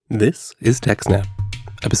This is TechSNAP,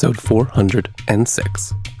 episode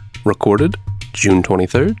 406, recorded June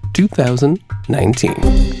 23rd, 2019.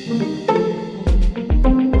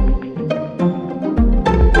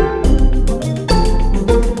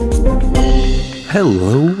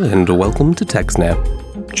 Hello and welcome to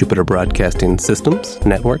TechSNAP, Jupiter Broadcasting Systems,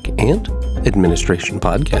 Network, and Administration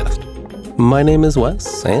podcast. My name is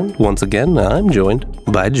Wes, and once again, I'm joined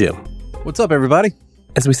by Jim. What's up, everybody?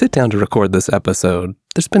 As we sit down to record this episode,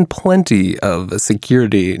 there's been plenty of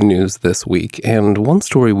security news this week, and one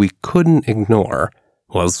story we couldn't ignore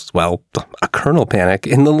was, well, a kernel panic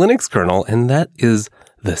in the Linux kernel, and that is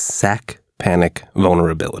the SAC panic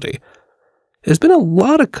vulnerability. There's been a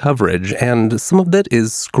lot of coverage, and some of that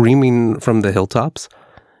is screaming from the hilltops,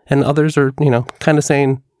 and others are, kind of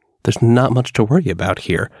saying, there's not much to worry about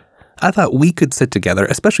here. I thought we could sit together,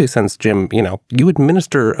 especially since, Jim, you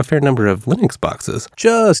administer a fair number of Linux boxes.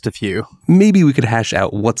 Just a few. Maybe we could hash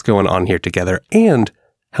out what's going on here together, and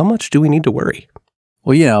how much do we need to worry?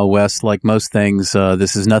 Well, Wes, like most things,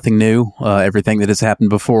 this is nothing new. Everything that has happened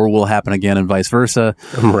before will happen again and vice versa.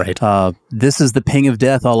 Right. This is the ping of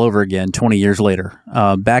death all over again 20 years later.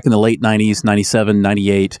 Back in the late 90s, 97,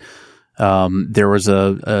 98, there was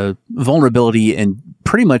a vulnerability in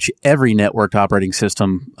pretty much every networked operating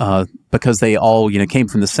system because they all came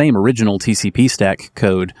from the same original TCP stack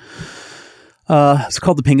code. It's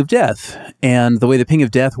called the ping of death. And the way the ping of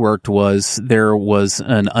death worked was there was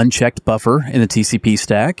an unchecked buffer in the TCP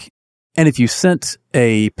stack. And if you sent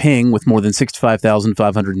a ping with more than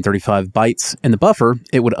 65,535 bytes in the buffer,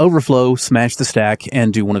 it would overflow, smash the stack,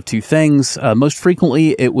 and do one of two things. Most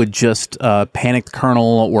frequently, it would just panic the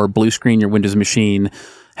kernel or blue screen your Windows machine,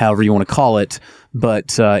 however you want to call it.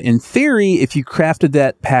 But in theory, if you crafted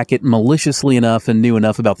that packet maliciously enough and knew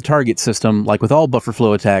enough about the target system, like with all buffer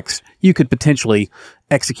flow attacks, you could potentially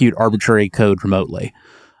execute arbitrary code remotely.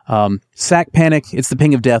 SAC panic, it's the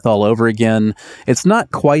ping of death all over again. It's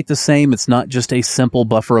not quite the same. It's not just a simple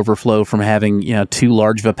buffer overflow from having, too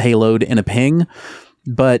large of a payload in a ping,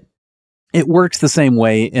 but it works the same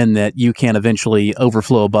way in that you can eventually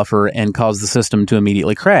overflow a buffer and cause the system to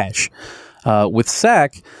immediately crash. With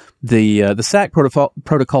SAC, the SAC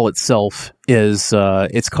protocol itself is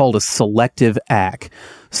it's called a selective ACK.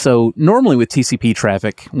 So normally with TCP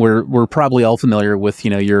traffic, we're probably all familiar with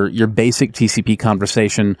your basic TCP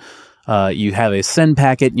conversation. You have a send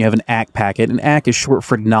packet and you have an ACK packet, and ACK is short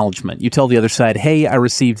for acknowledgement. You tell the other side, hey, I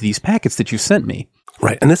received these packets that you sent me.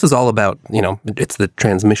 Right. And this is all about, it's the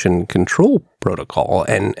transmission control protocol,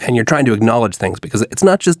 and you're trying to acknowledge things because it's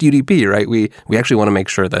not just UDP, right? We actually want to make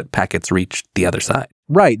sure that packets reach the other side.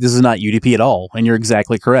 Right. This is not UDP at all. And you're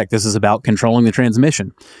exactly correct. This is about controlling the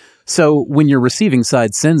transmission. So when your receiving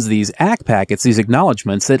side sends these ACK packets, these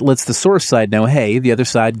acknowledgments, it lets the source side know, hey, the other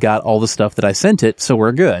side got all the stuff that I sent it, so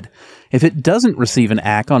we're good. If it doesn't receive an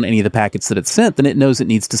ACK on any of the packets that it sent, then it knows it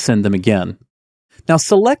needs to send them again. Now,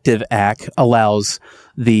 selective ACK allows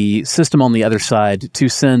the system on the other side to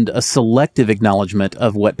send a selective acknowledgement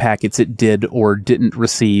of what packets it did or didn't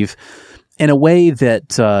receive in a way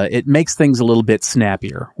that it makes things a little bit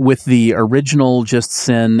snappier. With the original just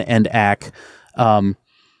send and ACK,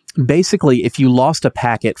 basically, if you lost a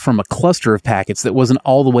packet from a cluster of packets that wasn't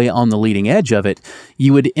all the way on the leading edge of it,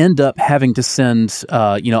 you would end up having to send,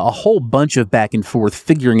 a whole bunch of back and forth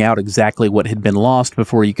figuring out exactly what had been lost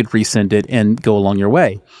before you could resend it and go along your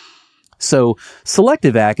way. So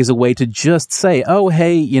selective ACK is a way to just say, oh,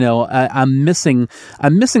 hey, I'm missing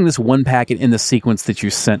this one packet in the sequence that you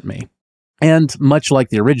sent me. And much like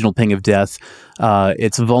the original ping of death,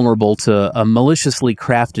 it's vulnerable to a maliciously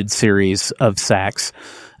crafted series of SACs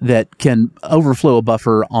that can overflow a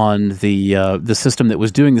buffer on the system that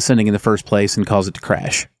was doing the sending in the first place and cause it to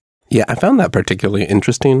crash. Yeah, I found that particularly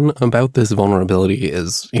interesting about this vulnerability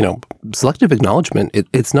is, selective acknowledgement,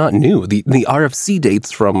 it's not new. The RFC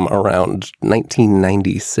dates from around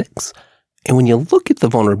 1996. And when you look at the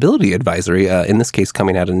vulnerability advisory, in this case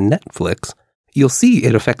coming out of Netflix, you'll see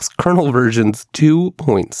it affects kernel versions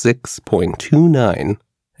 2.6.29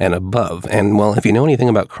 and above. And, well, if you know anything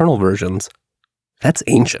about kernel versions, that's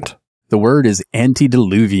ancient. The word is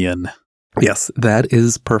antediluvian. Yes, that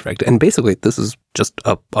is perfect. And basically, this is just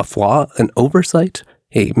a flaw, an oversight,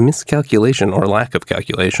 a miscalculation or lack of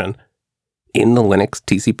calculation in the Linux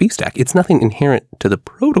TCP stack. It's nothing inherent to the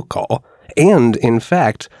protocol. And in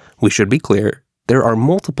fact, we should be clear, there are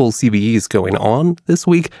multiple CVEs going on this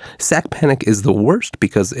week. SAC panic is the worst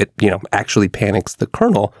because it, actually panics the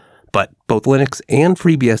kernel. But both Linux and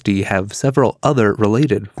FreeBSD have several other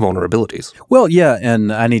related vulnerabilities. Well, yeah,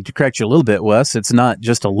 and I need to correct you a little bit, Wes. It's not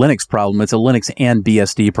just a Linux problem, it's a Linux and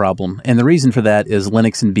BSD problem. And the reason for that is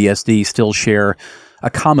Linux and BSD still share a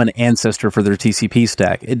common ancestor for their TCP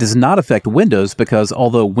stack. It does not affect Windows because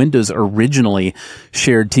although Windows originally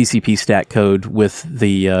shared TCP stack code with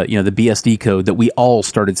the the BSD code that we all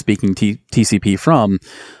started speaking TCP from,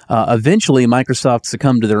 eventually Microsoft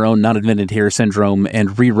succumbed to their own not invented here syndrome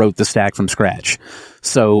and rewrote the stack from scratch.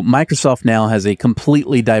 So Microsoft now has a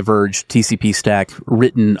completely diverged TCP stack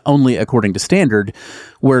written only according to standard,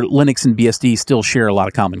 where Linux and BSD still share a lot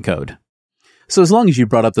of common code. So as long as you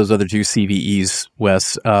brought up those other two CVEs,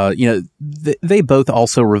 Wes, they both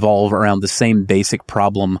also revolve around the same basic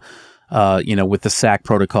problem, with the SAC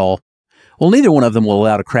protocol. Well, neither one of them will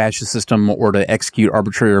allow to crash the system or to execute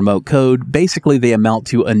arbitrary remote code. Basically, they amount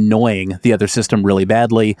to annoying the other system really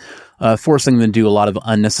badly, forcing them to do a lot of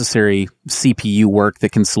unnecessary CPU work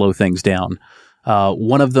that can slow things down.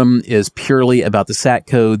 One of them is purely about the SAC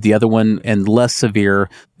code. The other one, and less severe,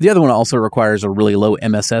 the other one also requires a really low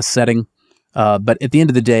MSS setting. But at the end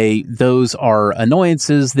of the day, those are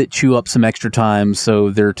annoyances that chew up some extra time, so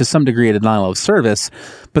they're to some degree a denial of service,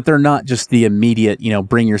 but they're not just the immediate,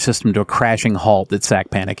 bring your system to a crashing halt that SAC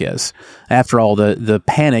panic is. After all, the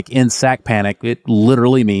panic in SAC panic, it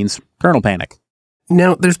literally means kernel panic.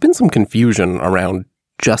 Now, there's been some confusion around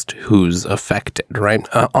just who's affected, right?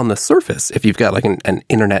 On the surface, if you've got like an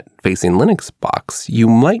internet-facing Linux box, you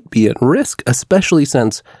might be at risk, especially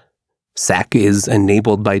since SAC is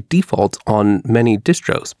enabled by default on many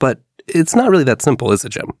distros, but it's not really that simple, is it,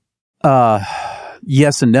 Jim?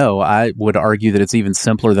 Yes and no. I would argue that it's even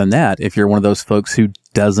simpler than that. If you're one of those folks who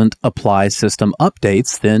doesn't apply system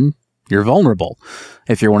updates, then you're vulnerable.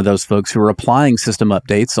 If you're one of those folks who are applying system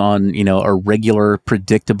updates on, a regular,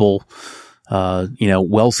 predictable,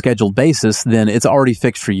 well-scheduled basis, then it's already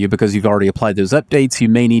fixed for you because you've already applied those updates. You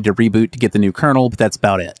may need to reboot to get the new kernel, but that's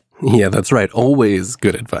about it. Yeah, that's right. Always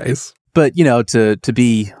good advice. But, to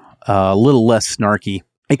be a little less snarky,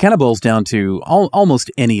 it kind of boils down to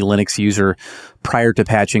almost any Linux user prior to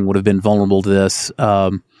patching would have been vulnerable to this.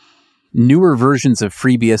 Newer versions of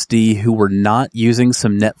FreeBSD who were not using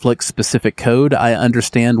some Netflix-specific code, I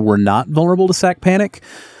understand were not vulnerable to SAC panic,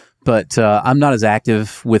 but I'm not as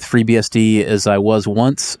active with FreeBSD as I was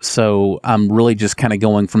once, so I'm really just kind of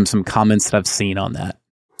going from some comments that I've seen on that.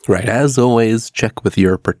 Right. As always, check with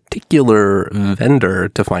your particular vendor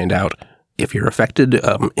to find out if you're affected.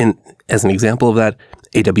 As an example of that,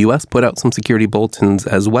 AWS put out some security bulletins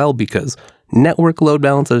as well because network load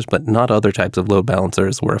balancers, but not other types of load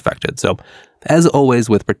balancers, were affected. So as always,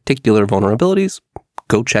 with particular vulnerabilities,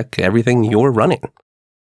 go check everything you're running.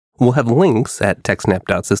 We'll have links at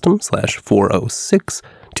techsnap.system/406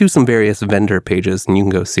 to some various vendor pages, and you can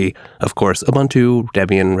go see, of course, Ubuntu,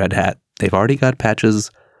 Debian, Red Hat. They've already got patches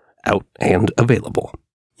out and available.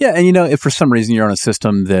 Yeah, and if for some reason you're on a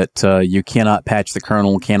system that you cannot patch the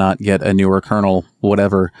kernel, cannot get a newer kernel,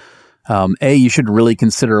 whatever, you should really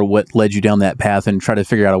consider what led you down that path and try to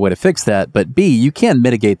figure out a way to fix that. But B, you can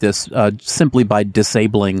mitigate this simply by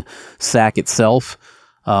disabling SAC itself.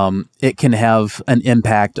 It can have an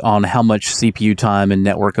impact on how much CPU time and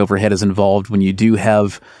network overhead is involved when you do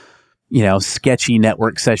have sketchy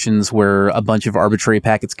network sessions where a bunch of arbitrary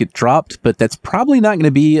packets get dropped, but that's probably not going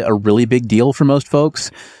to be a really big deal for most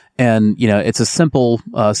folks. And, it's a simple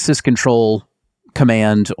syscontrol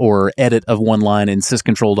command or edit of one line in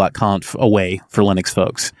syscontrol.conf away for Linux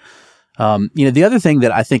folks. The other thing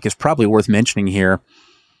that I think is probably worth mentioning here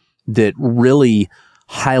that really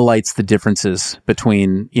highlights the differences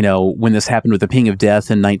between, when this happened with the ping of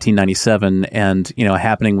death in 1997 and,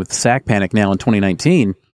 happening with the SAC panic now in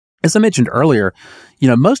 2019. As I mentioned earlier,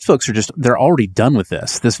 most folks they're already done with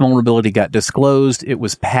this. This vulnerability got disclosed. It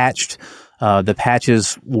was patched. The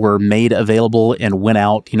patches were made available and went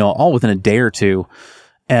out, all within a day or two.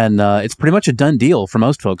 And it's pretty much a done deal for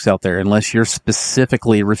most folks out there, unless you're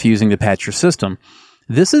specifically refusing to patch your system.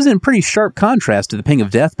 This is in pretty sharp contrast to the ping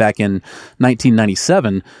of death back in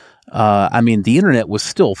 1997. The internet was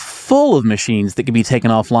still full of machines that could be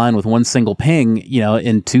taken offline with one single ping,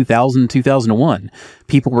 in 2000, 2001.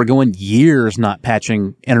 People were going years not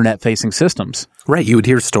patching internet-facing systems. Right. You would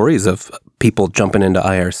hear stories of people jumping into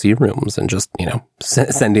IRC rooms and just,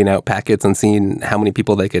 sending out packets and seeing how many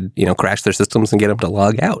people they could, crash their systems and get them to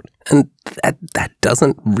log out. And that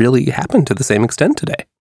doesn't really happen to the same extent today.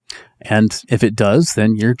 And if it does,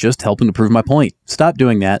 then you're just helping to prove my point. Stop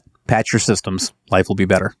doing that. Patch your systems. Life will be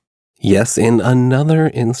better. Yes, in another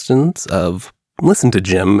instance of listen to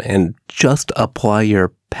Jim and just apply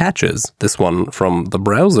your patches, this one from the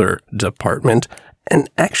browser department, and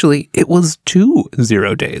actually it was 2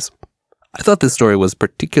 0 days. I thought this story was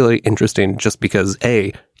particularly interesting just because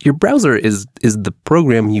A, your browser is the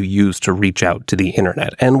program you use to reach out to the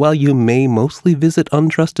internet, and while you may mostly visit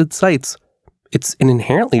untrusted sites, It's an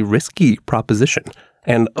inherently risky proposition.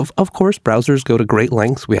 And of course, browsers go to great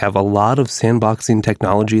lengths. We have a lot of sandboxing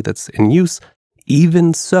technology that's in use.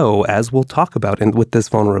 Even so, as we'll talk about and with this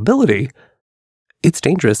vulnerability, it's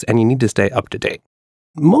dangerous and you need to stay up to date.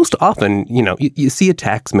 Most often, you see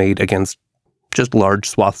attacks made against just large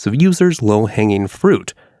swaths of users, low-hanging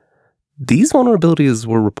fruit. These vulnerabilities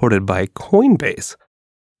were reported by Coinbase,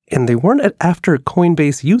 and they weren't after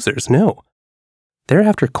Coinbase users, no. They're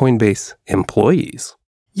after Coinbase employees.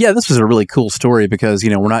 Yeah, this was a really cool story because,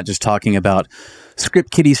 we're not just talking about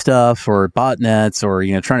script kiddie stuff or botnets or,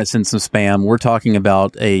 trying to send some spam. We're talking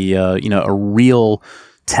about a real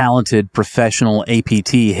talented professional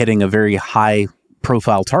APT hitting a very high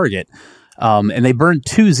profile target. And they burned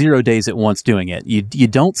 2 0 days at once doing it. You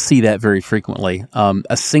don't see that very frequently.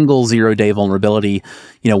 A single 0-day vulnerability,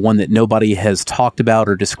 one that nobody has talked about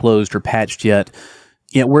or disclosed or patched yet.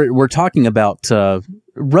 We're talking about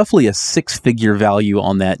roughly a 6-figure value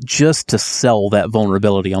on that just to sell that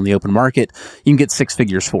vulnerability on the open market. You can get 6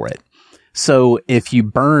 figures for it. So if you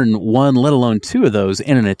burn 1, let alone 2 of those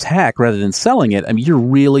in an attack rather than selling it, you're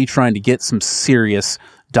really trying to get some serious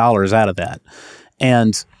dollars out of that.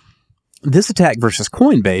 And this attack versus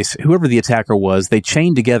Coinbase, whoever the attacker was, they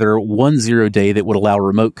chained together 1 0-day that would allow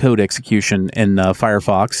remote code execution in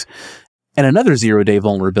Firefox, and another 0-day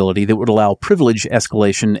vulnerability that would allow privilege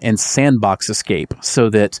escalation and sandbox escape, so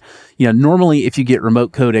that, normally if you get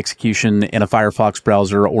remote code execution in a Firefox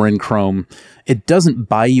browser or in Chrome, it doesn't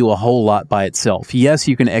buy you a whole lot by itself. Yes,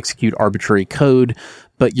 you can execute arbitrary code,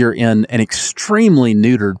 but you're in an extremely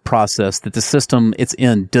neutered process that the system it's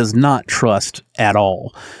in does not trust at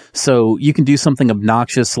all. So you can do something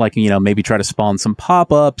obnoxious like, maybe try to spawn some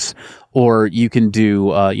pop-ups, or you can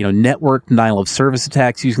do, network denial of service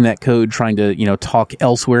attacks using that code, trying to, talk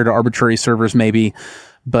elsewhere to arbitrary servers maybe.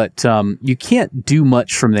 But you can't do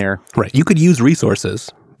much from there. Right. You could use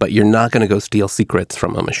resources, but you're not going to go steal secrets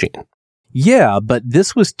from a machine. Yeah, but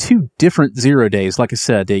this was 2 different 0 days. Like I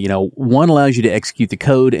said, one allows you to execute the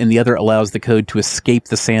code and the other allows the code to escape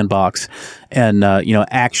the sandbox and,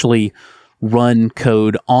 actually run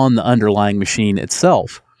code on the underlying machine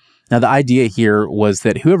itself. Now, the idea here was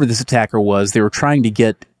that whoever this attacker was, they were trying to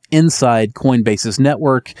get inside Coinbase's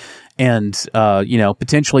network and,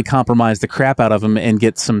 potentially compromise the crap out of them and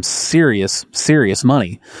get some serious, serious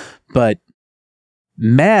money. But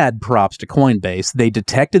mad props to Coinbase. They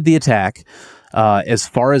detected the attack. As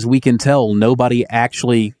far as we can tell, nobody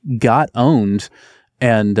actually got owned,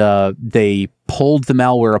 and they pulled the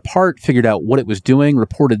malware apart, figured out what it was doing,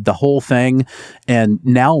 reported the whole thing, and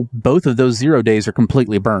now both of those 0 days are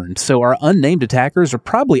completely burned. So our unnamed attackers are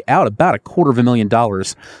probably out about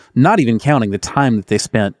 $250,000, not even counting the time that they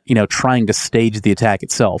spent, trying to stage the attack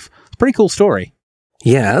itself. It's a pretty cool story.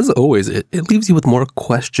 Yeah, as always, it leaves you with more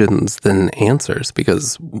questions than answers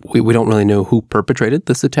because we don't really know who perpetrated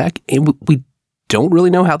this attack, and we don't really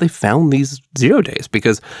know how they found these 0 days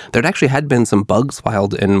because there actually had been some bugs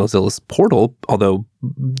filed in Mozilla's portal, although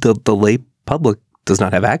the lay public does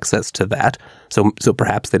not have access to that. So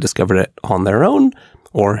perhaps they discovered it on their own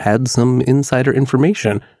or had some insider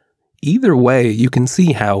information. Either way, you can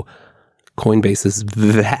see how Coinbase's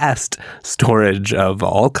vast storage of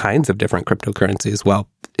all kinds of different cryptocurrencies, well,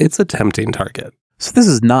 it's a tempting target. So this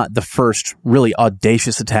is not the first really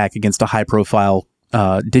audacious attack against a high-profile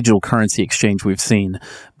digital currency exchange we've seen.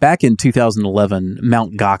 Back in 2011,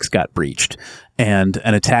 Mt. Gox got breached, and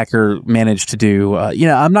an attacker managed to do,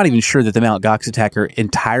 I'm not even sure that the Mt. Gox attacker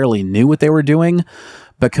entirely knew what they were doing,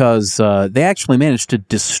 because they actually managed to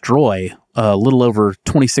destroy a little over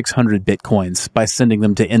 2,600 Bitcoins by sending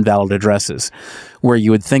them to invalid addresses, where you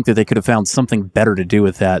would think that they could have found something better to do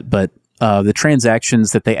with that. But the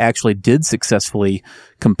transactions that they actually did successfully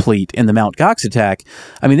complete in the Mt. Gox attack,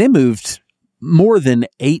 they moved more than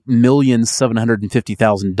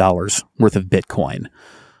 $8,750,000 worth of Bitcoin.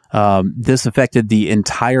 This affected the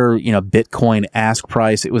entire, Bitcoin ask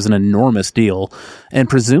price. It was an enormous deal. And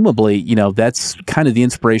presumably, that's kind of the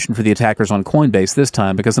inspiration for the attackers on Coinbase this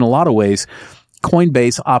time, because in a lot of ways,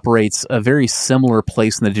 Coinbase operates a very similar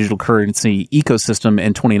place in the digital currency ecosystem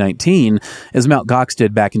in 2019 as Mt. Gox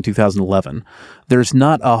did back in 2011. There's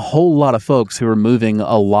not a whole lot of folks who are moving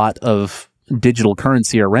a lot of digital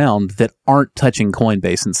currency around that aren't touching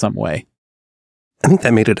Coinbase in some way. I think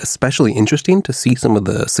that made it especially interesting to see some of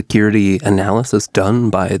the security analysis done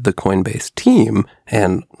by the Coinbase team,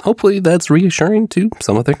 and hopefully that's reassuring to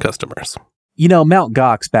some of their customers. Mt.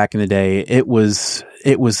 Gox back in the day, it was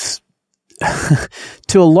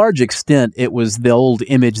to a large extent, it was the old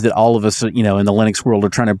image that all of us, in the Linux world are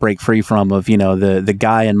trying to break free from of, the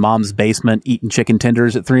guy in mom's basement eating chicken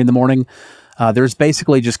tenders at 3 a.m. There's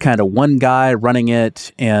basically just kind of one guy running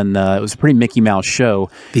it, and it was a pretty Mickey Mouse show.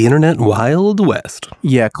 The internet Wild West.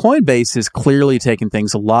 Yeah, Coinbase is clearly taking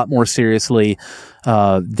things a lot more seriously.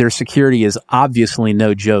 Their security is obviously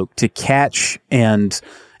no joke. To catch and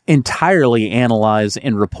entirely analyze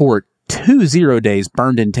and report 2 0 days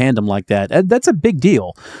burned in tandem like that, that's a big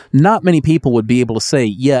deal. Not many people would be able to say,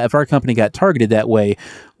 yeah, if our company got targeted that way,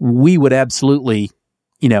 we would absolutely,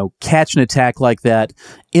 catch an attack like that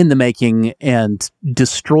in the making and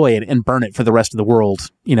destroy it and burn it for the rest of the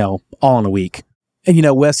world, all in a week.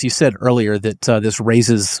 And, Wes, you said earlier that this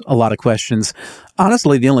raises a lot of questions.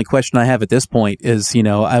 Honestly, the only question I have at this point is,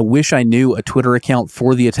 I wish I knew a Twitter account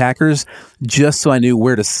for the attackers just so I knew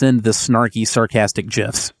where to send the snarky, sarcastic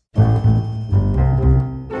GIFs.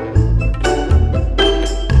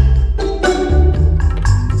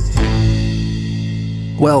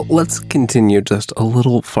 Well, let's continue just a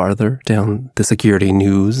little farther down the security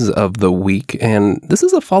news of the week. And this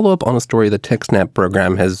is a follow-up on a story the TechSNAP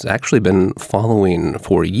program has actually been following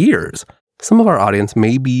for years. Some of our audience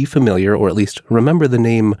may be familiar or at least remember the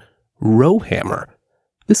name Rowhammer.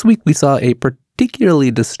 This week we saw a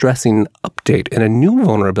particularly distressing update in a new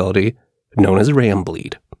vulnerability known as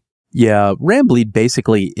Rambleed. Yeah, Rambleed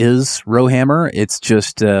basically is Rowhammer. It's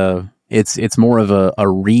just it's more of a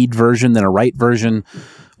read version than a write version.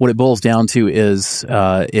 What it boils down to is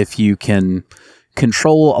if you can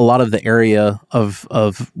control a lot of the area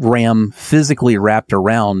of RAM physically wrapped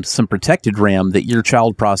around some protected RAM that your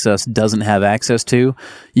child process doesn't have access to,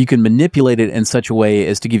 you can manipulate it in such a way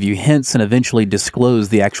as to give you hints and eventually disclose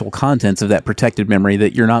the actual contents of that protected memory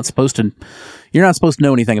that you're not supposed to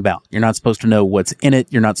know anything about. You're not supposed to know what's in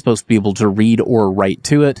it. You're not supposed to be able to read or write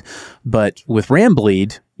to it. But with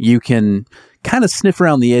Rambleed, you can kind of sniff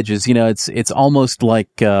around the edges. It's almost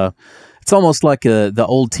like the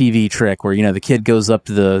old TV trick where the kid goes up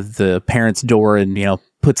to the parent's door and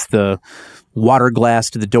puts the water glass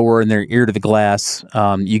to the door and their ear to the glass.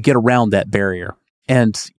 You get around that barrier.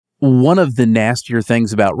 And one of the nastier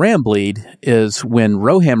things about Rambleed is when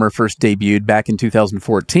Rowhammer first debuted back in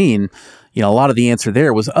 2014. A lot of the answer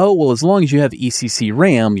there was, oh, well, as long as you have ECC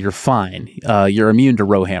RAM, you're fine. You're immune to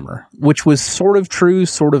Rowhammer, which was sort of true,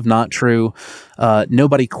 sort of not true.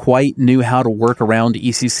 Nobody quite knew how to work around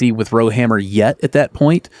ECC with Rowhammer yet at that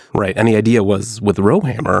point. Right. And the idea was with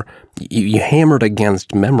Rowhammer, you hammered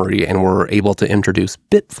against memory and were able to introduce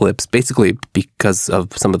bit flips basically because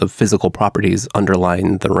of some of the physical properties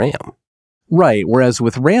underlying the RAM. Right. Whereas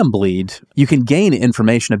with Rambleed, you can gain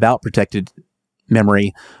information about protected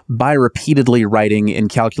memory by repeatedly writing in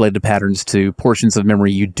calculated patterns to portions of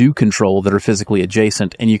memory you do control that are physically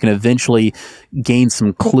adjacent, and you can eventually gain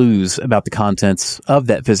some clues about the contents of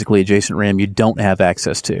that physically adjacent RAM you don't have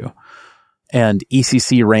access to. And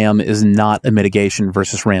ECC RAM is not a mitigation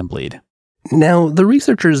versus Rambleed. Now, the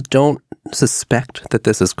researchers don't suspect that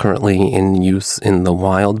this is currently in use in the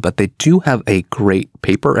wild, but they do have a great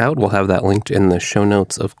paper out. We'll have that linked in the show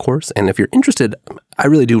notes, of course. And if you're interested, I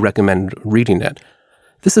really do recommend reading it.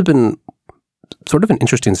 This has been sort of an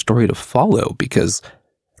interesting story to follow because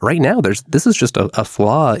right now this is just a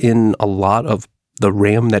flaw in a lot of the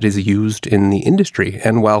RAM that is used in the industry.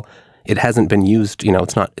 And while it hasn't been used,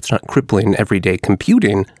 it's not crippling everyday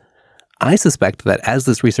computing, I suspect that as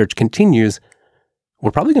this research continues,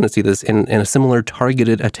 we're probably going to see this in a similar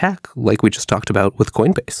targeted attack like we just talked about with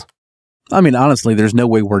Coinbase. I mean, honestly, there's no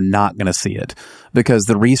way we're not going to see it because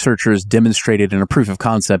the researchers demonstrated in a proof of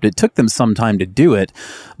concept. It took them some time to do it,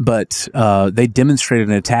 but they demonstrated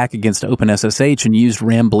an attack against OpenSSH and used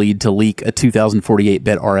Rambleed to leak a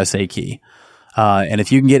 2048-bit RSA key. And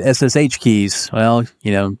if you can get SSH keys, well,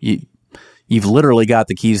 you've literally got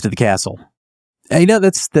the keys to the castle. And,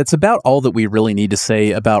 that's about all that we really need to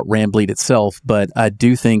say about Rambleed itself, but I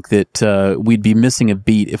do think that we'd be missing a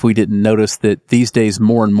beat if we didn't notice that these days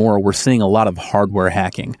more and more we're seeing a lot of hardware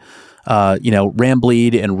hacking.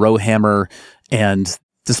 Rambleed and Rowhammer and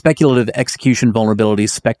the speculative execution vulnerabilities,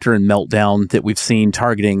 Spectre and Meltdown that we've seen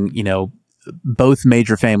targeting, both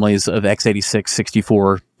major families of x86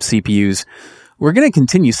 64 CPUs. We're going to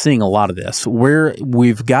continue seeing a lot of this where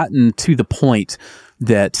we've gotten to the point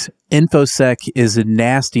that InfoSec is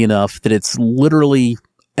nasty enough that it's literally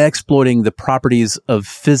exploiting the properties of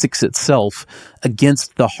physics itself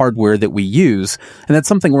against the hardware that we use. And that's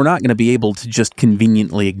something we're not going to be able to just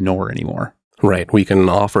conveniently ignore anymore. Right. We can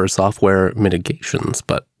offer software mitigations,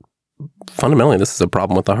 but fundamentally this is a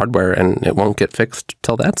problem with the hardware and it won't get fixed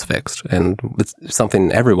till that's fixed. And it's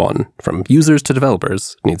something everyone, from users to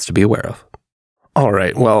developers, needs to be aware of. All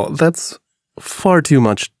right. Well, that's far too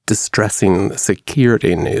much distressing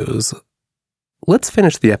security news. let's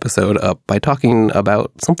finish the episode up by talking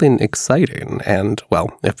about something exciting. And,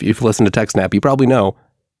 well, if you've listened to TechSNAP, you probably know.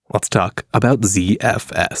 Let's talk about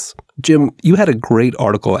ZFS. Jim, you had a great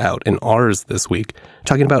article out in ours this week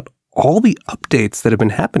talking about all the updates that have been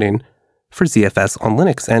happening for ZFS on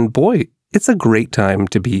Linux. And boy, it's a great time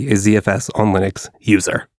to be a ZFS on Linux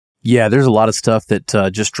user. Yeah, there's a lot of stuff that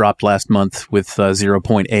just dropped last month with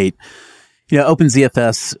 0.8.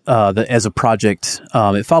 OpenZFS as a project,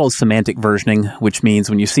 it follows semantic versioning, which means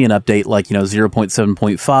when you see an update like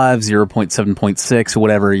 0.7.5, 0.7.6, or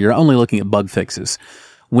whatever, you're only looking at bug fixes.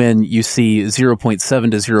 When you see 0.7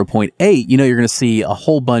 to 0.8, you're going to see a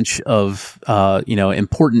whole bunch of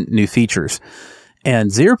important new features.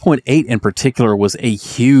 And 0.8 in particular was a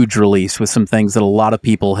huge release with some things that a lot of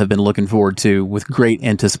people have been looking forward to with great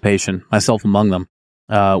anticipation, myself among them.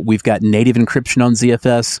 We've got native encryption on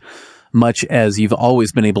ZFS, much as you've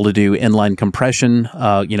always been able to do inline compression.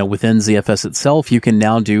 Within ZFS itself, you can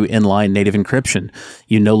now do inline native encryption.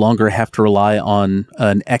 You no longer have to rely on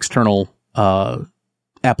an external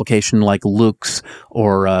application like Lux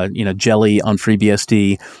or Jelly on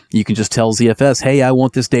FreeBSD. You can just tell ZFS, hey, I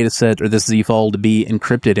want this data set or this Z file to be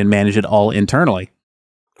encrypted and manage it all internally.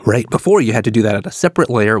 Right. Before, you had to do that at a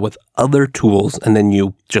separate layer with other tools, and then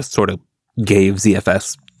you just sort of gave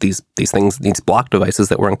ZFS these things, these block devices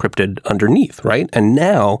that were encrypted underneath, right? And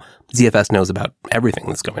now ZFS knows about everything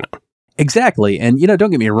that's going on. Exactly. And,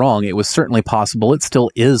 don't get me wrong, it was certainly possible. It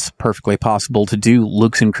still is perfectly possible to do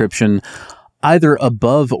Lux encryption either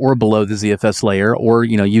above or below the ZFS layer, or,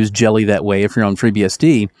 use Jelly that way if you're on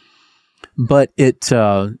FreeBSD. But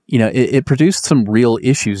it produced some real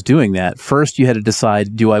issues doing that. First, you had to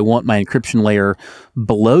decide, do I want my encryption layer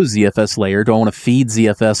below ZFS layer? Do I want to feed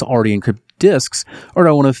ZFS already encrypted disks, or do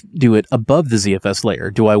I want to do it above the ZFS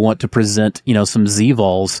layer? Do I want to present, some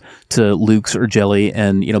Z-vols to Lux or Jelly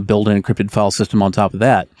and, build an encrypted file system on top of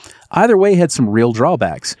that? Either way had some real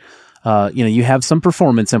drawbacks. You have some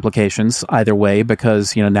performance implications either way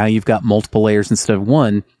because, now you've got multiple layers instead of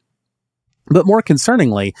one. But more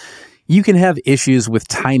concerningly, you can have issues with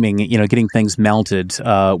timing, getting things mounted.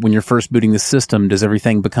 When you're first booting the system, does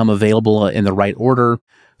everything become available in the right order?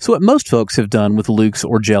 So what most folks have done with Lux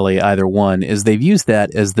or Jelly, either one, is they've used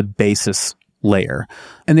that as the basis layer.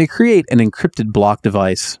 And they create an encrypted block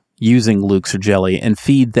device using Lux or Jelly and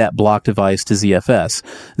feed that block device to ZFS.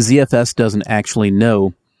 ZFS doesn't actually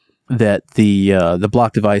know that the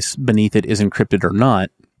block device beneath it is encrypted or not.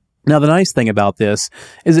 Now, the nice thing about this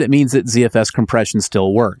is that it means that ZFS compression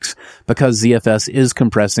still works. Because ZFS is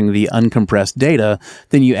compressing the uncompressed data,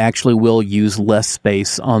 then you actually will use less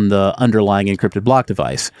space on the underlying encrypted block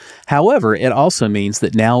device. However, it also means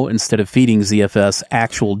that now, instead of feeding ZFS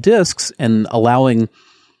actual disks and allowing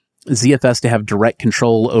ZFS to have direct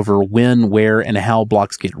control over when, where, and how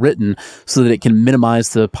blocks get written so that it can minimize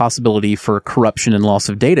the possibility for corruption and loss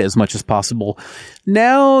of data as much as possible.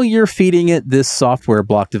 Now you're feeding it this software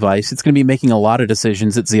block device. It's going to be making a lot of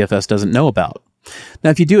decisions that ZFS doesn't know about.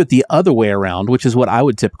 Now, if you do it the other way around, which is what I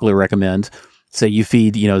would typically recommend, say you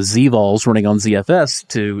feed, Z-vols running on ZFS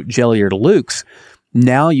to Jelly or to Lux,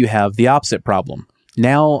 now you have the opposite problem.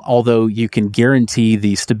 Now, although you can guarantee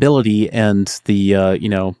the stability and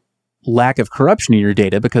the, lack of corruption in your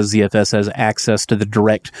data because ZFS has access to the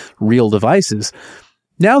direct real devices,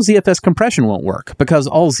 now ZFS compression won't work because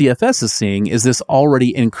all ZFS is seeing is this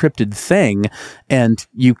already encrypted thing, and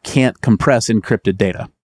you can't compress encrypted data.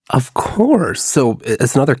 Of course. So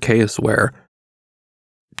it's another case where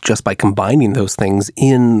just by combining those things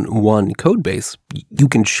in one code base, you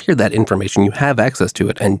can share that information, you have access to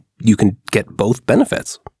it, and you can get both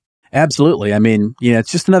benefits. Absolutely. I mean,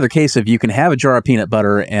 it's just another case of you can have a jar of peanut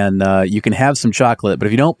butter and you can have some chocolate, but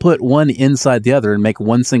if you don't put one inside the other and make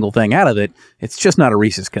one single thing out of it, it's just not a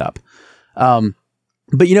Reese's cup.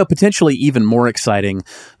 But, potentially even more exciting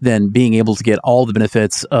than being able to get all the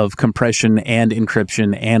benefits of compression and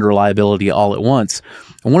encryption and reliability all at once.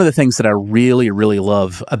 And one of the things that I really, really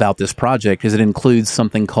love about this project is it includes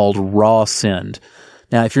something called raw send.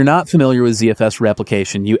 Now, if you're not familiar with ZFS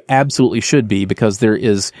replication, you absolutely should be, because there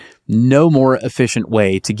is no more efficient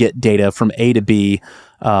way to get data from A to B,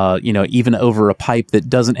 even over a pipe that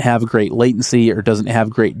doesn't have great latency or doesn't have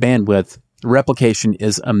great bandwidth. Replication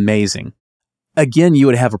is amazing. Again, you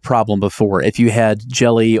would have a problem before if you had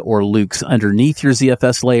Jelly or Lux underneath your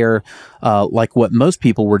ZFS layer, like what most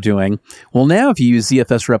people were doing. Well, now if you use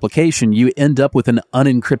ZFS replication, you end up with an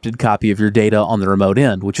unencrypted copy of your data on the remote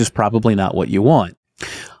end, which is probably not what you want.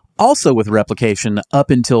 Also with replication,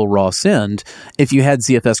 up until raw send, if you had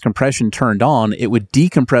ZFS compression turned on, it would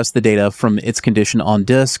decompress the data from its condition on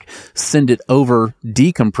disk, send it over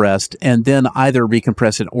decompressed, and then either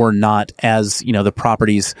recompress it or not as, the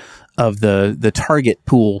properties of the target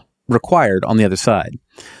pool required on the other side.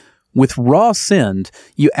 With raw send,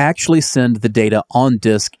 you actually send the data on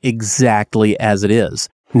disk exactly as it is.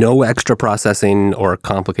 No extra processing or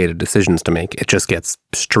complicated decisions to make. It just gets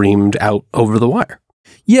streamed out over the wire.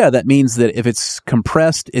 Yeah, that means that if it's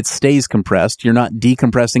compressed, it stays compressed. You're not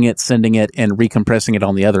decompressing it, sending it, and recompressing it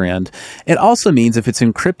on the other end. It also means if it's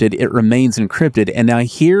encrypted, it remains encrypted. And now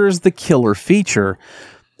here's the killer feature.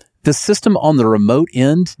 The system on the remote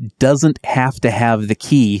end doesn't have to have the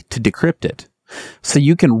key to decrypt it. So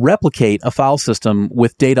you can replicate a file system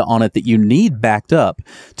with data on it that you need backed up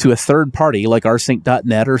to a third party like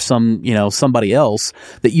rsync.net or somebody else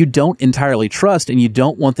that you don't entirely trust, and you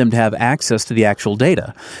don't want them to have access to the actual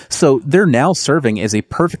data. So they're now serving as a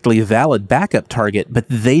perfectly valid backup target, but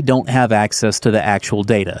they don't have access to the actual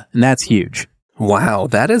data. And that's huge. Wow,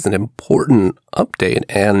 that is an important update,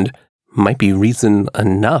 and might be reason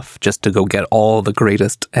enough just to go get all the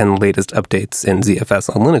greatest and latest updates in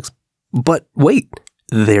ZFS on Linux. But wait,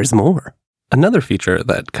 there's more. Another feature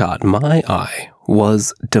that caught my eye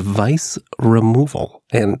was device removal.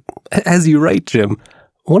 And as you write, Jim,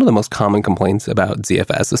 one of the most common complaints about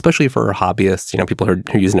ZFS, especially for hobbyists, people who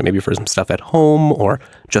are using it maybe for some stuff at home or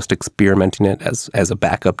just experimenting it as a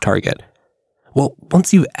backup target. Well,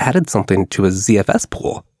 once you've added something to a ZFS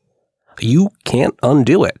pool, you can't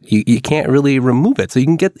undo it. You can't really remove it. So you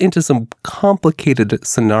can get into some complicated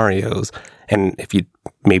scenarios. And if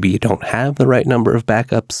maybe you don't have the right number of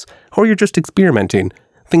backups, or you're just experimenting,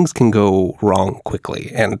 things can go wrong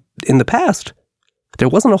quickly. And in the past, there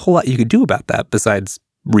wasn't a whole lot you could do about that besides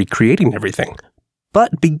recreating everything.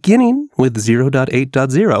 But beginning with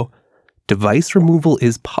 0.8.0, device removal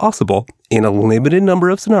is possible in a limited number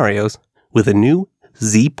of scenarios with a new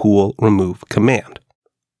zpool remove command.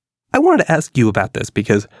 I wanted to ask you about this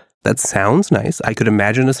because that sounds nice. I could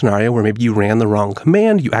imagine a scenario where maybe you ran the wrong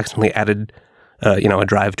command, you accidentally added a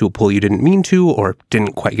drive to a pool you didn't mean to, or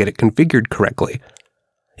didn't quite get it configured correctly.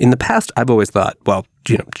 In the past, I've always thought,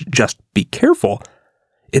 just be careful.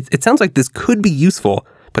 It sounds like this could be useful,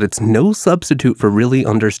 but it's no substitute for really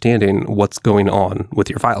understanding what's going on with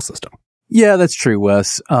your file system. Yeah, that's true,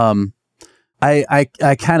 Wes. I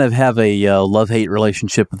kind of have a love-hate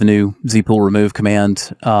relationship with the new zpool remove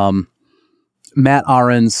command. Matt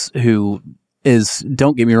Ahrens, who is,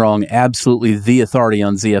 don't get me wrong, absolutely the authority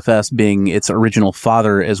on ZFS, being its original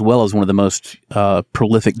father as well as one of the most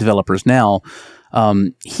prolific developers now,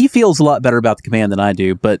 he feels a lot better about the command than I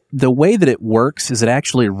do. But the way that it works is it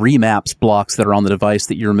actually remaps blocks that are on the device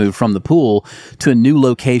that you remove from the pool to a new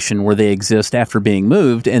location where they exist after being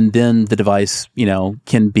moved, and then the device,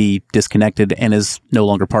 can be disconnected and is no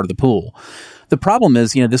longer part of the pool. The problem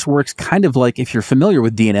is, this works kind of like if you're familiar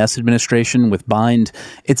with DNS administration with bind,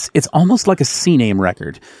 it's almost like a CNAME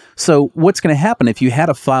record. So what's going to happen if you had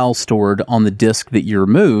a file stored on the disk that you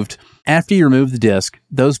removed? After you remove the disk,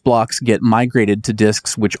 those blocks get migrated to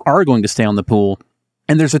disks which are going to stay on the pool,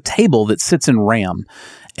 and there's a table that sits in RAM,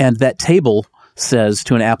 and that table says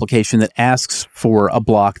to an application that asks for a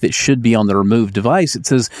block that should be on the removed device, it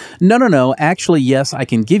says, no, actually, yes, I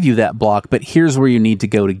can give you that block, but here's where you need to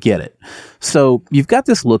go to get it. So you've got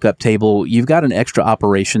this lookup table, you've got an extra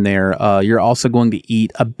operation there. You're also going to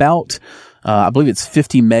eat about, I believe it's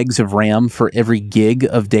 50 megs of RAM for every gig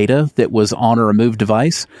of data that was on a removed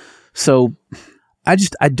device. So I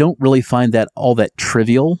don't really find that all that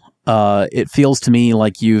trivial. It feels to me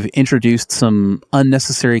like you've introduced some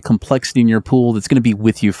unnecessary complexity in your pool that's going to be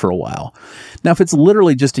with you for a while. Now, if it's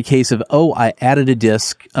literally just a case of, I added a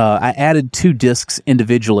disk, I added 2 disks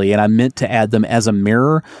individually, and I meant to add them as a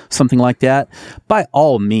mirror, something like that, by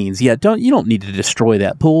all means, you don't need to destroy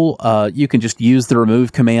that pool. You can just use the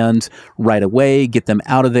remove command right away, get them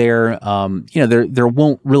out of there. There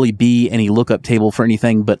won't really be any lookup table for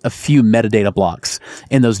anything but a few metadata blocks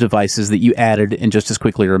in those devices that you added and just as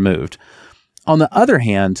quickly removed. On the other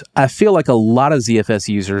hand, I feel like a lot of ZFS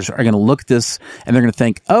users are going to look at this and they're going to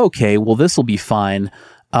think, okay, well, this will be fine.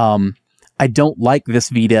 I don't like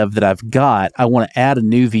this VDEV that I've got. I want to add a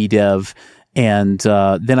new VDEV, and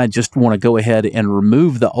then I just want to go ahead and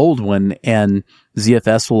remove the old one, and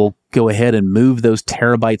ZFS will go ahead and move those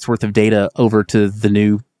terabytes worth of data over to the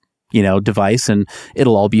new, device, and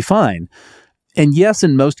it'll all be fine. And yes,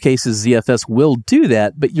 in most cases, ZFS will do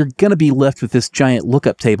that, but you're going to be left with this giant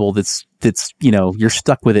lookup table that's you're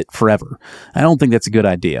stuck with it forever. I don't think that's a good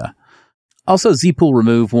idea. Also, zpool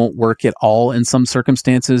remove won't work at all in some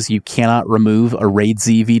circumstances. You cannot remove a RAID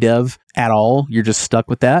Z VDEV at all. You're just stuck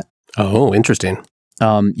with that. Oh, interesting.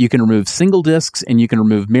 You can remove single disks and you can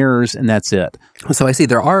remove mirrors, and that's it. So I see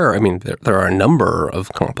there are a number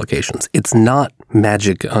of complications. It's not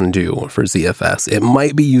magic undo for ZFS. It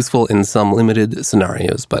might be useful in some limited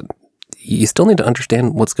scenarios, but you still need to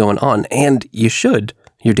understand what's going on, and you should.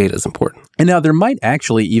 Your data is important. And now there might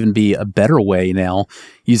actually even be a better way now,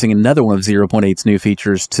 using another one of 0.8's new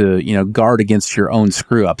features to, guard against your own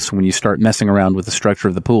screw-ups when you start messing around with the structure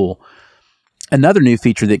of the pool. Another new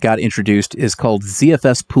feature that got introduced is called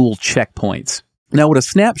ZFS pool checkpoints. Now, what a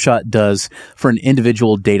snapshot does for an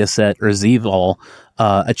individual data set or ZVol,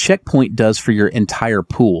 a checkpoint does for your entire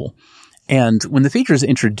pool. And when the feature is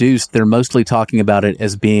introduced, they're mostly talking about it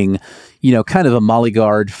as being, kind of a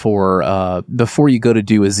mollyguard for before you go to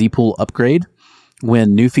do a zpool upgrade.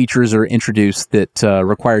 When new features are introduced that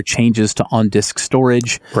require changes to on-disk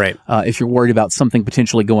storage. Right. If you're worried about something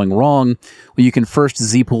potentially going wrong, well, you can first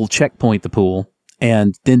zpool checkpoint the pool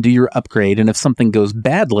and then do your upgrade. And if something goes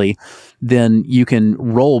badly, then you can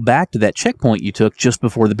roll back to that checkpoint you took just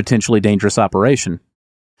before the potentially dangerous operation.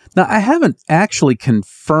 Now, I haven't actually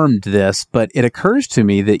confirmed this, but it occurs to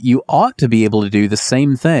me that you ought to be able to do the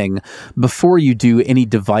same thing before you do any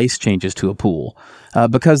device changes to a pool.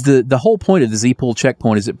 Because the whole point of the zpool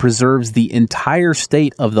checkpoint is it preserves the entire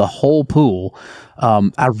state of the whole pool.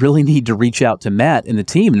 I really need to reach out to Matt and the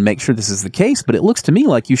team and make sure this is the case, but it looks to me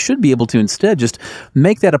like you should be able to instead just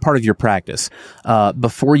make that a part of your practice.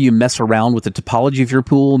 Before you mess around with the topology of your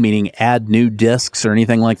pool, meaning add new disks or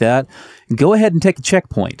anything like that, go ahead and take a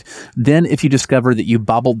checkpoint. Then if you discover that you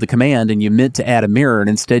bobbled the command and you meant to add a mirror and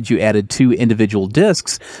instead you added 2 individual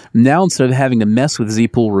disks, now instead of having to mess with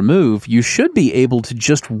zpool remove, you should be able to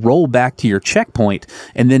just roll back to your checkpoint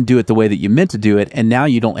and then do it the way that you meant to do it. And now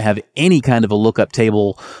you don't have any kind of a lookup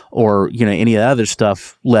table or, any other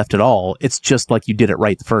stuff left at all. It's just like you did it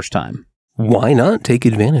right the first time. Why not take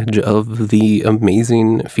advantage of the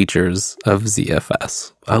amazing features of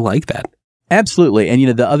ZFS? I like that. Absolutely. And,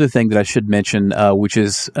 the other thing that I should mention, which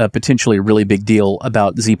is a potentially really big deal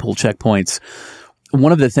about zpool checkpoints,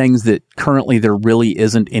 one of the things that currently there really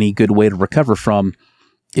isn't any good way to recover from,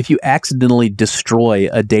 if you accidentally destroy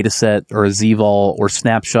a data set or a ZVol or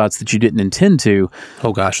snapshots that you didn't intend to.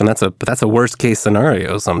 Oh gosh, and that's a worst case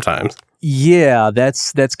scenario sometimes. Yeah,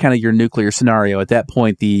 that's kind of your nuclear scenario. At that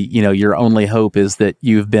point, your only hope is that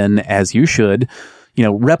you've been, as you should,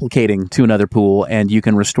 replicating to another pool and you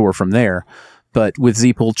can restore from there. But with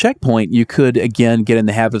zpool checkpoint, you could, again, get in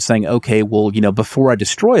the habit of saying, okay, well, before I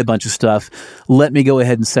destroy a bunch of stuff, let me go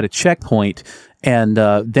ahead and set a checkpoint. And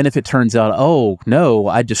then if it turns out, oh, no,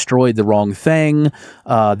 I destroyed the wrong thing,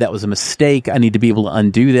 that was a mistake, I need to be able to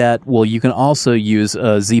undo that. Well, you can also use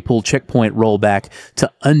a zpool checkpoint rollback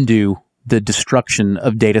to undo the destruction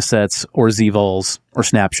of data sets or ZVols or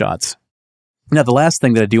snapshots. Now, the last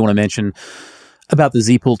thing that I do want to mention about the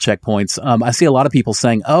zpool checkpoints, I see a lot of people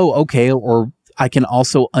saying, oh, okay, or I can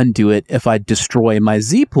also undo it if I destroy my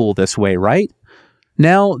zpool this way, right?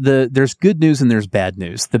 Now, there's good news and there's bad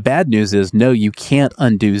news. The bad news is, no, you can't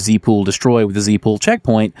undo zpool destroy with a zpool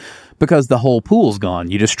checkpoint because the whole pool's gone.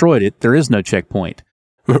 You destroyed it. There is no checkpoint.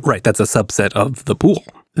 Right, that's a subset of the pool.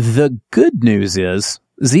 The good news is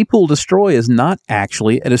zpool destroy is not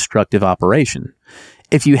actually a destructive operation.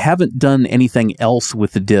 If you haven't done anything else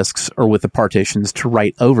with the disks or with the partitions to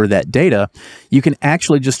write over that data, you can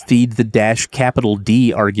actually just feed the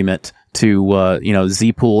 -D argument to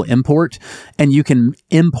zpool import, and you can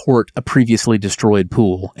import a previously destroyed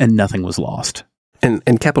pool, and nothing was lost.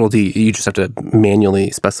 And capital D, you just have to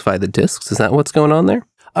manually specify the disks? Is that what's going on there?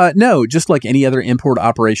 No, just like any other import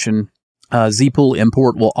operation, zpool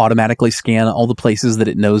import will automatically scan all the places that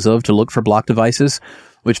it knows of to look for block devices,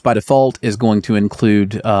 which by default is going to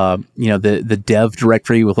include, the dev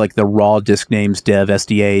directory with like the raw disk names, dev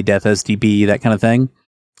SDA, dev SDB, that kind of thing.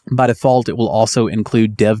 By default, it will also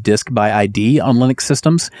include dev disk by ID on Linux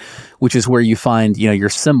systems, which is where you find, your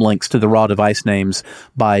symlinks to the raw device names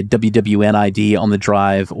by WWN ID on the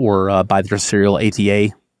drive or by their serial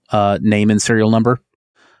ATA name and serial number.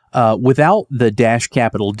 Without the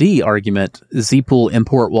 -D argument, zpool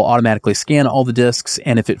import will automatically scan all the disks,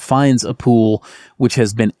 and if it finds a pool which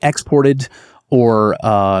has been exported, or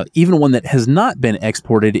even one that has not been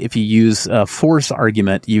exported, if you use a force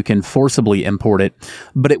argument, you can forcibly import it,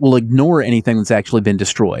 but it will ignore anything that's actually been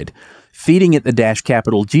destroyed. Feeding it the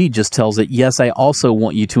 -G just tells it, yes, I also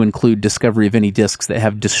want you to include discovery of any disks that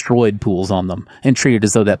have destroyed pools on them, and treat it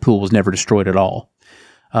as though that pool was never destroyed at all.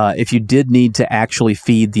 If you did need to actually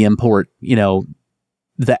feed the import,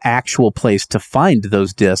 the actual place to find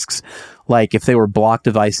those disks. Like if they were block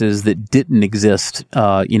devices that didn't exist,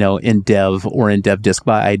 in dev or in dev disk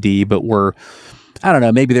by ID, but were, I don't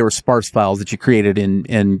know, maybe they were sparse files that you created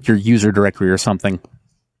in your user directory or something.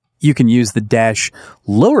 You can use the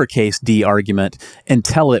 -d argument and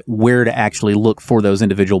tell it where to actually look for those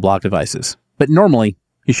individual block devices. But normally,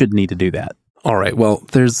 you shouldn't need to do that. All right, well,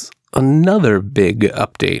 there's another big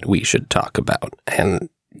update we should talk about. And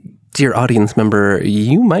dear audience member,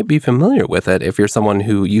 you might be familiar with it if you're someone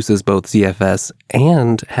who uses both ZFS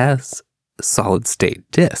and has solid-state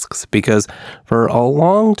disks, because for a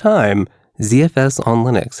long time, ZFS on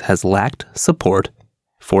Linux has lacked support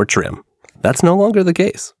for trim. That's no longer the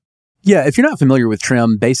case. Yeah, if you're not familiar with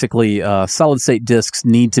trim, basically solid-state disks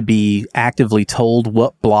need to be actively told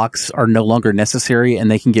what blocks are no longer necessary and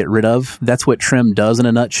they can get rid of. That's what trim does in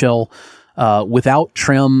a nutshell. Without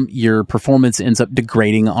trim, your performance ends up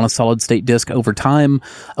degrading on a solid-state disk over time.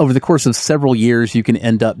 Over the course of several years, you can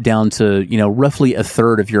end up down to, roughly a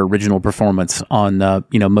third of your original performance on,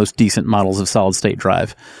 most decent models of solid-state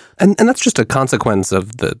drive. And that's just a consequence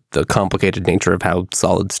of the complicated nature of how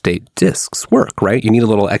solid-state disks work, right? You need a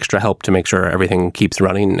little extra help to make sure everything keeps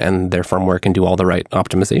running and their firmware can do all the right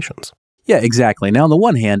optimizations. Yeah, exactly. Now, on the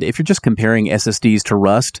one hand, if you're just comparing SSDs to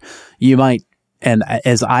Rust, you might, and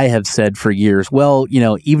as I have said for years, well,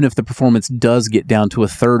 even if the performance does get down to a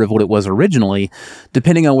third of what it was originally,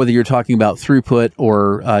 depending on whether you're talking about throughput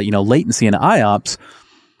or, latency and IOPS,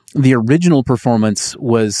 the original performance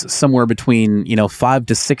was somewhere between, 5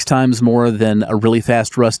 to 6 times more than a really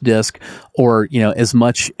fast Rust disk, or, as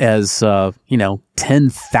much as,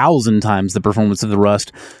 10,000 times the performance of the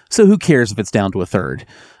Rust. So who cares if it's down to a third?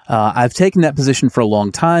 I've taken that position for a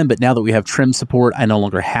long time, but now that we have trim support, I no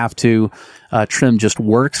longer have to. Trim just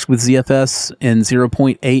works with ZFS in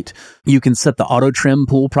 0.8. You can set the auto trim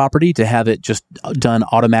pool property to have it just done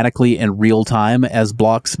automatically in real time as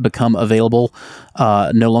blocks become available,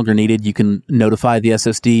 no longer needed. You can notify the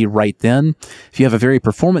SSD right then. If you have a very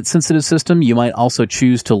performance sensitive system, you might also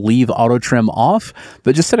choose to leave auto trim off,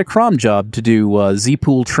 but just set a cron job to do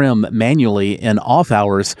zpool trim manually in off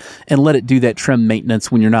hours and let it do that trim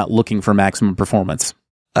maintenance when you're not looking for maximum performance.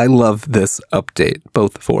 I love this update,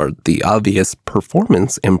 both for the obvious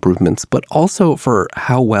performance improvements, but also for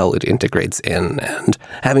how well it integrates in. And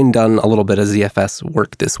having done a little bit of ZFS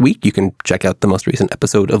work this week, you can check out the most recent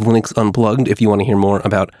episode of Linux Unplugged if you want to hear more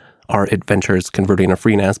about our adventures converting a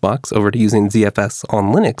free NAS box over to using ZFS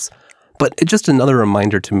on Linux. But it's just another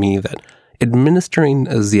reminder to me that administering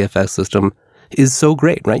a ZFS system is so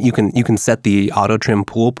great, right? You can set the auto trim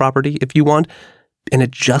pool property if you want, and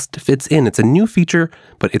it just fits in. It's a new feature,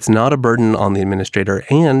 but it's not a burden on the administrator,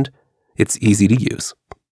 and it's easy to use.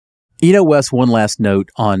 Wes, one last note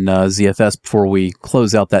on ZFS before we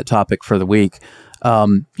close out that topic for the week.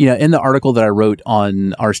 In the article that I wrote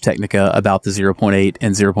on Ars Technica about the 0.8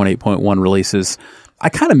 and 0.8.1 releases, I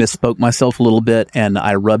kind of misspoke myself a little bit, and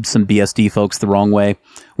I rubbed some BSD folks the wrong way.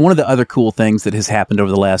 One of the other cool things that has happened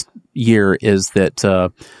over the last year is that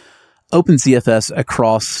OpenZFS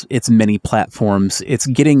across its many platforms, it's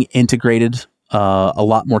getting integrated a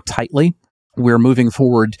lot more tightly. We're moving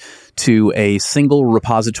forward to a single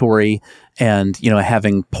repository and,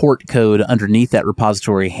 having port code underneath that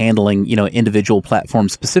repository handling, individual platform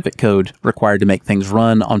specific code required to make things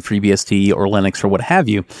run on FreeBSD or Linux or what have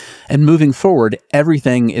you. And moving forward,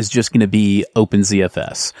 everything is just going to be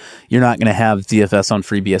OpenZFS. You're not going to have ZFS on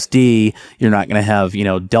FreeBSD. You're not going to have,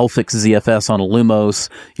 Delphix ZFS on Illumos.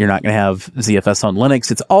 You're not going to have ZFS on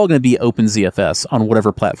Linux. It's all going to be OpenZFS on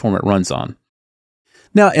whatever platform it runs on.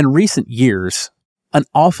 Now, in recent years, an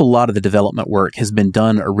awful lot of the development work has been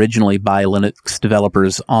done originally by Linux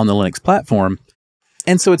developers on the Linux platform,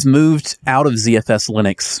 and so it's moved out of ZFS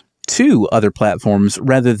Linux to other platforms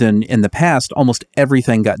rather than in the past, almost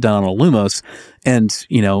everything got done on Illumos, and,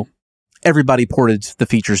 everybody ported the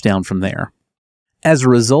features down from there. As a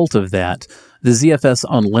result of that, the ZFS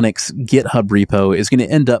on Linux GitHub repo is going to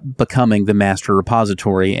end up becoming the master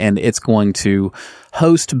repository, and it's going to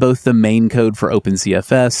host both the main code for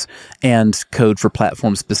OpenZFS and code for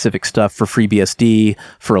platform-specific stuff for FreeBSD,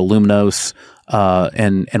 for Illumos,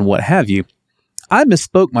 and what have you. I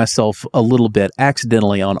misspoke myself a little bit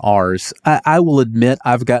accidentally on Ars. I will admit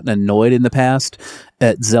I've gotten annoyed in the past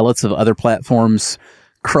at zealots of other platforms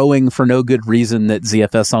crowing for no good reason that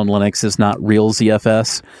ZFS on Linux is not real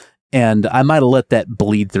ZFS, and I might have let that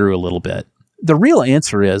bleed through a little bit. The real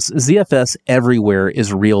answer is ZFS everywhere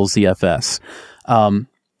is real ZFS.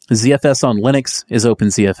 ZFS on Linux is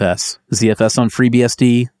OpenZFS. ZFS on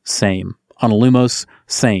FreeBSD, same. On Illumos,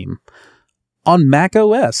 same. On Mac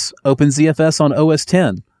OS, OpenZFS on OS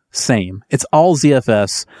X. same. It's all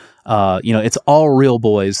ZFS. It's all real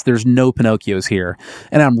boys. There's no Pinocchios here.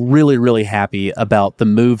 And I'm really, really happy about the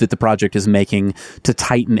move that the project is making to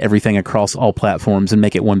tighten everything across all platforms and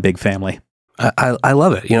make it one big family. I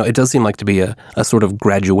love it. It does seem like to be a sort of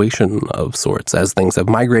graduation of sorts as things have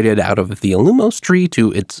migrated out of the Illumos tree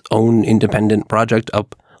to its own independent project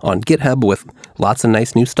up on GitHub with lots of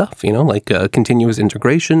nice new stuff, like continuous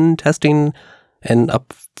integration, testing, and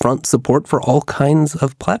upfront support for all kinds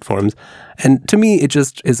of platforms. And to me, it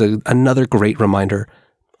just is another great reminder.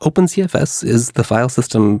 OpenCFS is the file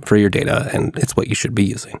system for your data, and it's what you should be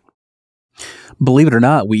using. Believe it or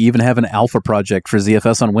not, we even have an alpha project for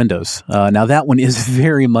ZFS on Windows. Now, that one is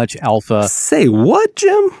very much alpha. Say what,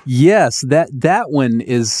 Jim? Yes, that one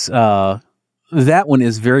is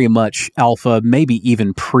very much alpha, maybe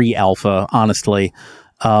even pre-alpha, honestly.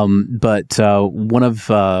 But one of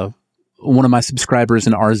my subscribers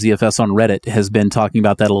in RZFS on Reddit has been talking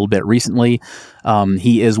about that a little bit recently.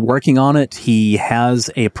 He is working on it. He has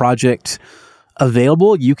a project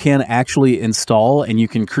available. You can actually install and you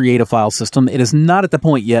can create a file system. It is not at the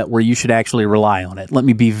point yet where you should actually rely on it. Let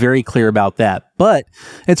me be very clear about that. But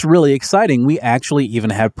it's really exciting. We actually even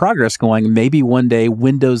have progress going. Maybe one day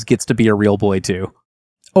Windows gets to be a real boy too.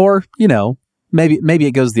 Or, maybe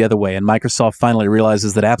it goes the other way and Microsoft finally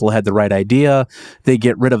realizes that Apple had the right idea. They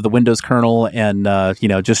get rid of the Windows kernel and,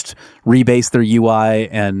 just rebase their UI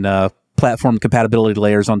and platform compatibility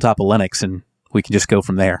layers on top of Linux, and we can just go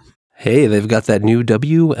from there. Hey, they've got that new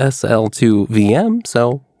WSL2 VM,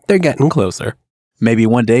 so they're getting closer. Maybe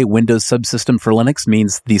one day Windows subsystem for Linux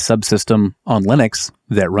means the subsystem on Linux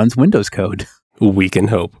that runs Windows code. We can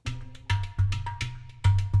hope.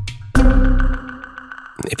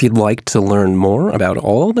 If you'd like to learn more about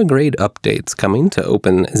all the great updates coming to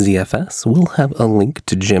OpenZFS, we'll have a link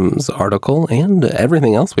to Jim's article and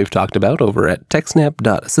everything else we've talked about over at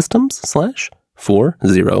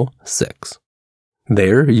techsnap.systems/406.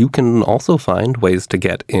 There, you can also find ways to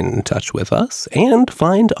get in touch with us and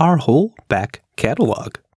find our whole back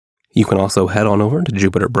catalog. You can also head on over to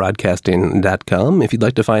jupiterbroadcasting.com if you'd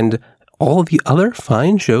like to find all the other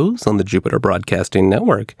fine shows on the Jupiter Broadcasting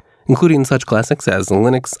Network, including such classics as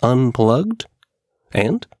Linux Unplugged.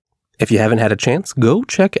 And if you haven't had a chance, go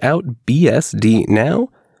check out BSD now.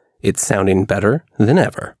 It's sounding better than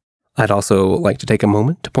ever. I'd also like to take a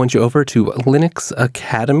moment to point you over to Linux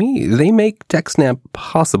Academy. They make TechSNAP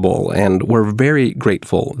possible, and we're very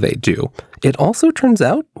grateful they do. It also turns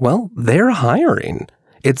out, they're hiring.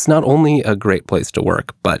 It's not only a great place to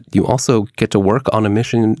work, but you also get to work on a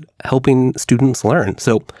mission helping students learn.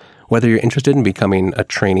 So whether you're interested in becoming a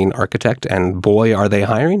training architect, and boy, are they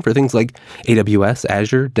hiring for things like AWS,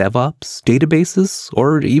 Azure, DevOps, databases,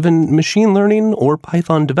 or even machine learning or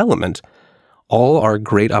Python development. All are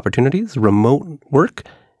great opportunities, remote work,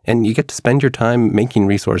 and you get to spend your time making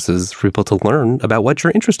resources for people to learn about what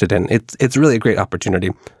you're interested in. It's really a great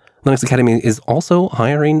opportunity. Linux Academy is also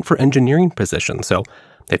hiring for engineering positions. So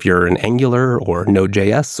if you're an Angular or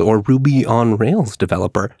Node.js or Ruby on Rails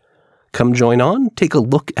developer, come join on, take a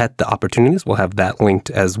look at the opportunities. We'll have that linked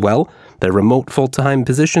as well. They're remote full-time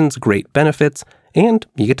positions, great benefits, and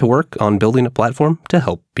you get to work on building a platform to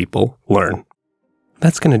help people learn.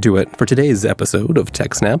 That's going to do it for today's episode of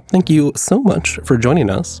TechSNAP. Thank you so much for joining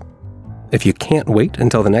us. If you can't wait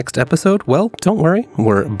until the next episode, don't worry.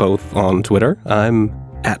 We're both on Twitter. I'm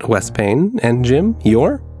at Wes Payne, and Jim,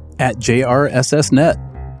 you're? At JRSSNet.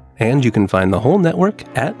 And you can find the whole network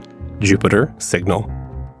at Jupiter Signal.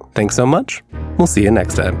 Thanks so much. We'll see you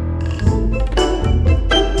next time.